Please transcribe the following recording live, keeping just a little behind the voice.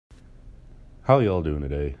How are y'all doing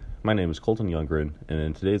today? My name is Colton Youngren, and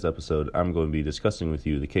in today's episode, I'm going to be discussing with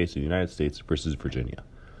you the case of the United States versus Virginia.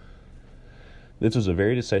 This was a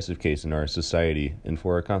very decisive case in our society and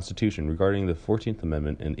for our Constitution regarding the 14th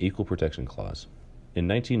Amendment and Equal Protection Clause. In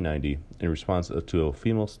 1990, in response to a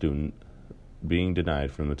female student being denied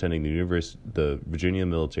from attending the Virginia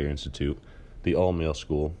Military Institute, the all-male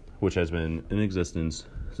school, which has been in existence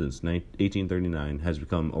since 1839, has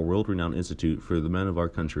become a world-renowned institute for the men of our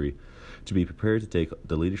country to be prepared to take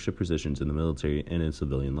the leadership positions in the military and in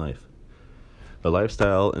civilian life. The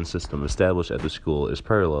lifestyle and system established at the school is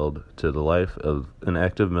paralleled to the life of an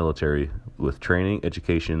active military with training,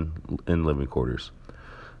 education, and living quarters.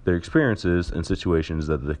 Their experiences and situations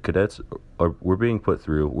that the cadets were being put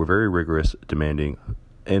through were very rigorous, demanding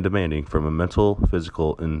from a mental,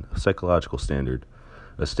 physical, and psychological standard,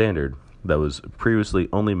 a standard that was previously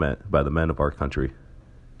only met by the men of our country.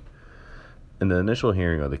 In the initial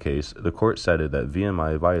hearing of the case, the court cited that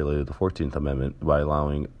VMI violated the 14th Amendment by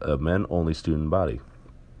allowing a men-only student body.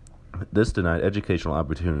 This denied educational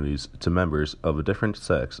opportunities to members of a different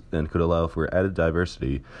sex and could allow for added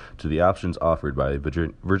diversity to the options offered by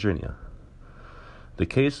Virginia. The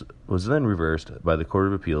case was then reversed by the Court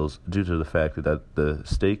of Appeals due to the fact that the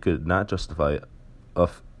state could not justify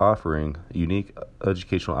offering unique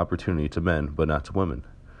educational opportunity to men but not to women.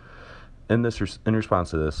 In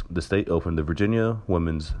response to this, the state opened the Virginia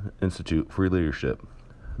Women's Institute for Leadership.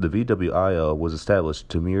 The VWIL was established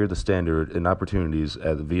to mirror the standard and opportunities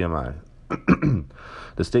at the VMI.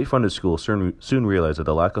 The state-funded school soon realized that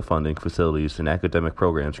the lack of funding, facilities, and academic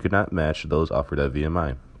programs could not match those offered at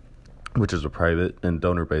VMI, which is a private and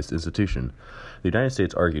donor-based institution. The United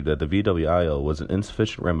States argued that the VWIL was an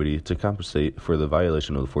insufficient remedy to compensate for the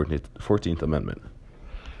violation of the 14th Amendment.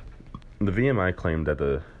 The VMI claimed that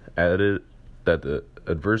the adversative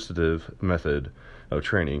method of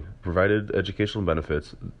training provided educational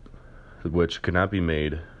benefits which could not be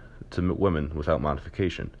made to women without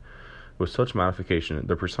modification. With such modification,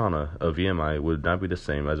 the persona of VMI would not be the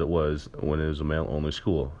same as it was when it was a male-only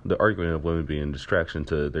school. The argument of women being a distraction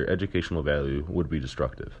to their educational value would be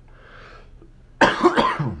destructive.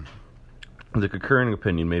 The concurring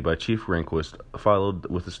opinion made by Chief Rehnquist followed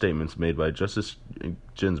with the statements made by Justice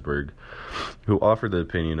Ginsburg, who offered the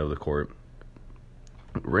opinion of the court.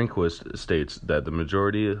 Rehnquist states that the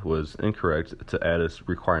majority was incorrect to add a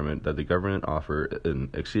requirement that the government offer an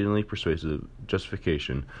exceedingly persuasive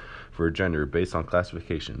justification for gender based on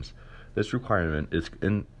classifications. This requirement is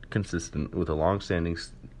inconsistent with a long-standing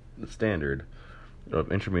standard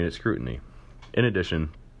of intermediate scrutiny. In addition,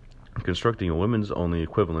 constructing a women's-only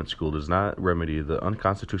equivalent school does not remedy the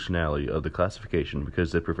unconstitutionality of the classification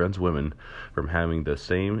because it prevents women from having the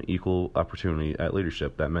same equal opportunity at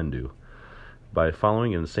leadership that men do. By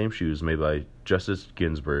following in the same shoes made by Justice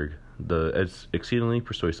Ginsburg, the exceedingly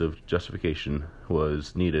persuasive justification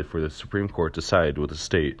was needed for the Supreme Court to side with the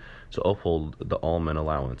state to uphold the all-men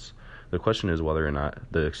allowance. The question is whether or not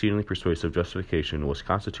the exceedingly persuasive justification was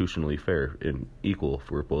constitutionally fair and equal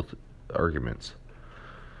for both arguments.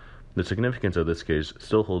 The significance of this case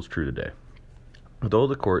still holds true today. Though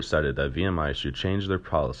the court cited that VMI should change their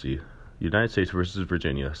policy, United States versus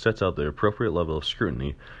Virginia sets out the appropriate level of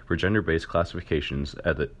scrutiny for gender-based classifications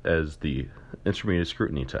as the intermediate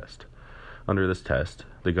scrutiny test. Under this test,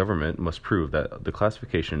 the government must prove that the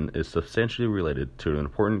classification is substantially related to an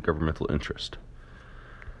important governmental interest.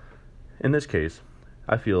 In this case,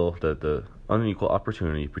 I feel that the unequal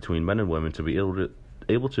opportunity between men and women to be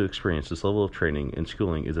able to experience this level of training and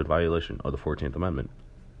schooling is a violation of the 14th Amendment.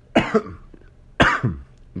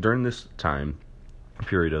 During this time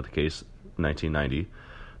period of the case, 1990,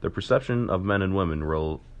 the perception of men and women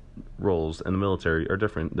roles in the military are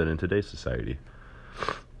different than in today's society.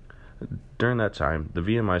 During that time, the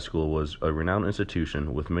VMI school was a renowned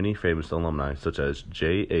institution with many famous alumni such as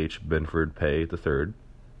J. H. Binford Pay III,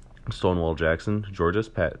 Stonewall Jackson, George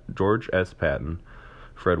S. Patton,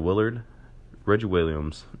 Fred Willard, Reggie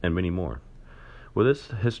Williams, and many more. With this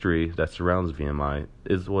history that surrounds VMI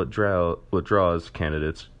is what draws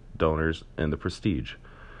candidates, donors, and the prestige.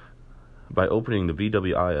 By opening the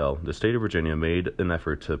VWIL, the state of Virginia made an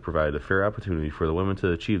effort to provide a fair opportunity for the women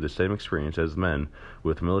to achieve the same experience as men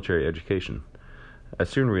with military education. I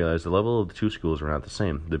soon realized the level of the two schools were not the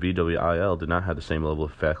same. The VWIL did not have the same level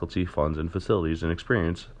of faculty, funds, and facilities and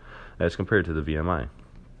experience as compared to the VMI.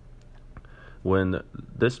 With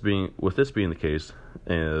this being the case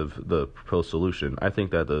of the proposed solution, I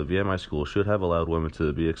think that the VMI school should have allowed women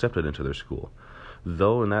to be accepted into their school.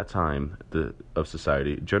 Though in that time of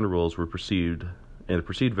society, gender roles were perceived, and the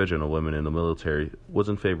perceived vision of women in the military was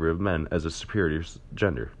in favor of men as a superior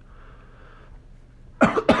gender.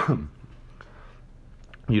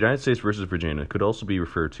 United States versus Virginia could also be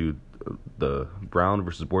referred to the Brown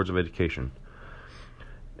versus Boards of Education.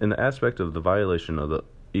 In the aspect of the violation of the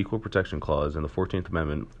Equal Protection Clause in the 14th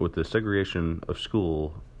Amendment with the segregation of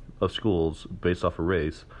schools based off of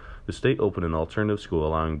race, the state opened an alternative school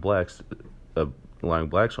allowing blacks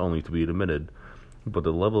only to be admitted, but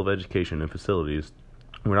the level of education and facilities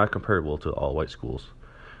were not comparable to all white schools.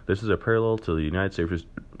 This is a parallel to the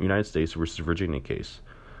United States versus Virginia case,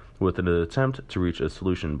 with an attempt to reach a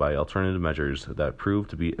solution by alternative measures that proved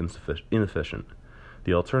to be inefficient.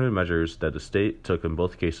 The alternative measures that the state took in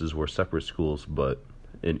both cases were separate schools, but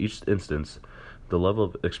in each instance, the level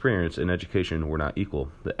of experience and education were not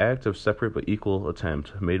equal. The act of separate but equal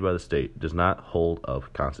attempt made by the state does not hold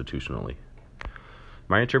up constitutionally.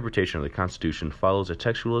 My interpretation of the Constitution follows a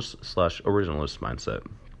textualist/originalist mindset.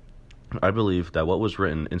 I believe that what was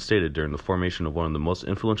written and stated during the formation of one of the most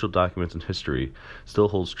influential documents in history still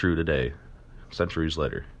holds true today, centuries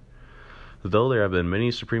later. Though there have been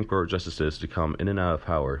many Supreme Court justices to come in and out of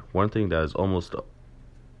power, one thing that almost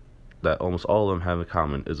all of them have in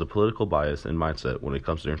common is a political bias and mindset when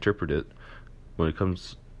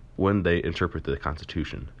they interpret the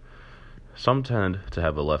Constitution. Some tend to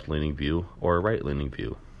have a left-leaning view or a right-leaning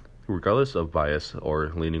view. Regardless of bias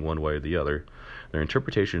or leaning one way or the other, their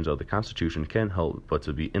interpretations of the Constitution can't help but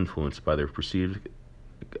to be influenced by their perceived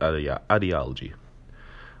ideology.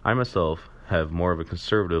 I myself have more of a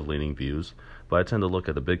conservative-leaning views, but I tend to look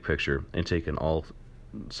at the big picture and take in all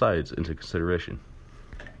sides into consideration.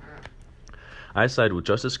 I side with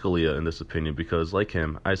Justice Scalia in this opinion because, like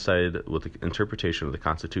him, I side with the interpretation of the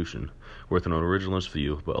Constitution, with an originalist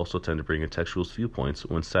view, but also tend to bring in textualist viewpoints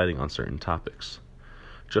when siding on certain topics.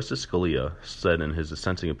 Justice Scalia said in his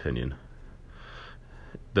dissenting opinion,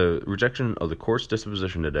 "The rejection of the court's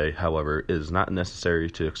disposition today, however, is not necessary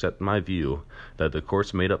to accept my view that the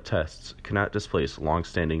court's made-up tests cannot displace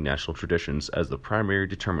long-standing national traditions as the primary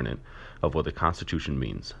determinant of what the Constitution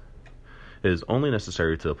means. It is only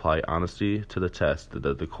necessary to apply honesty to the test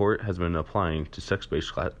that the court has been applying to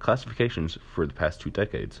sex-based classifications for the past 2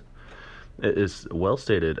 decades. It is well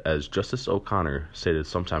stated, as Justice O'Connor stated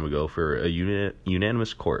some time ago for a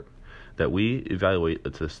unanimous court, that we evaluate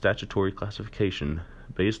the statutory classification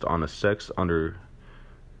based on sex under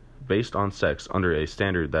a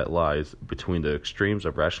standard that lies between the extremes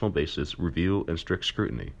of rational basis, review, and strict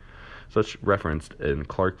scrutiny, such referenced in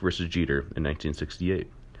Clark v. Jeter in 1968.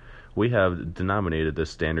 We have denominated this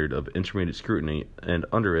standard of intermediate scrutiny, and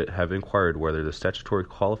under it have inquired whether the statutory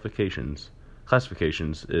classifications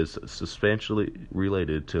is substantially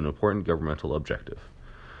related to an important governmental objective."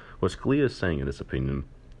 What Scalia is saying in this opinion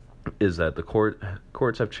is that the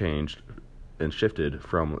courts have changed and shifted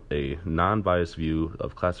from a non-biased view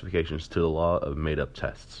of classifications to the law of made-up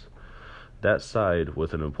tests. That side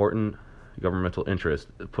with an important governmental interest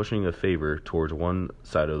pushing a favor towards one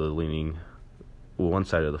side of the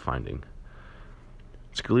finding.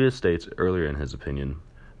 Scalia states earlier in his opinion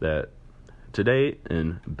that today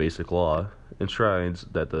in basic law enshrines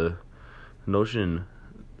that the notion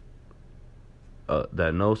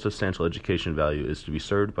that no substantial education value is to be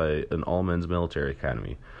served by an all-men's military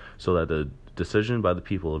academy, so that the decision by the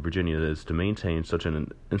people of Virginia is to maintain such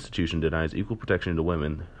an institution denies equal protection to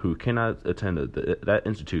women who cannot attend that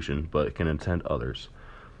institution but can attend others.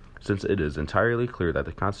 Since it is entirely clear that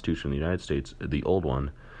the Constitution of the United States, the old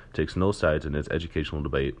one, takes no sides in its educational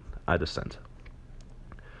debate, I dissent.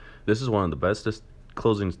 This is one of the best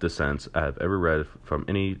closing dissents I have ever read from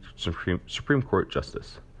any Supreme Court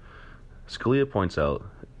justice. Scalia points out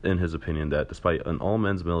in his opinion that despite an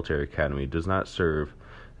all-men's military academy does not serve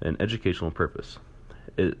an educational purpose,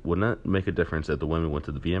 it would not make a difference if the women went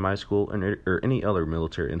to the VMI school or any other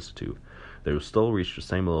military institute. They would still reach the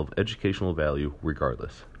same level of educational value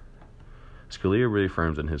regardless. Scalia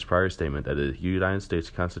reaffirms in his prior statement that the United States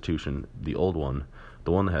Constitution, the old one,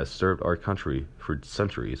 the one that has served our country for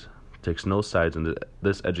centuries, takes no sides in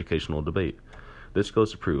this educational debate. This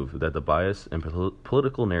goes to prove that the bias and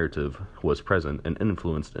political narrative was present and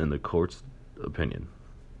influenced in the court's opinion.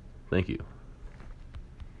 Thank you.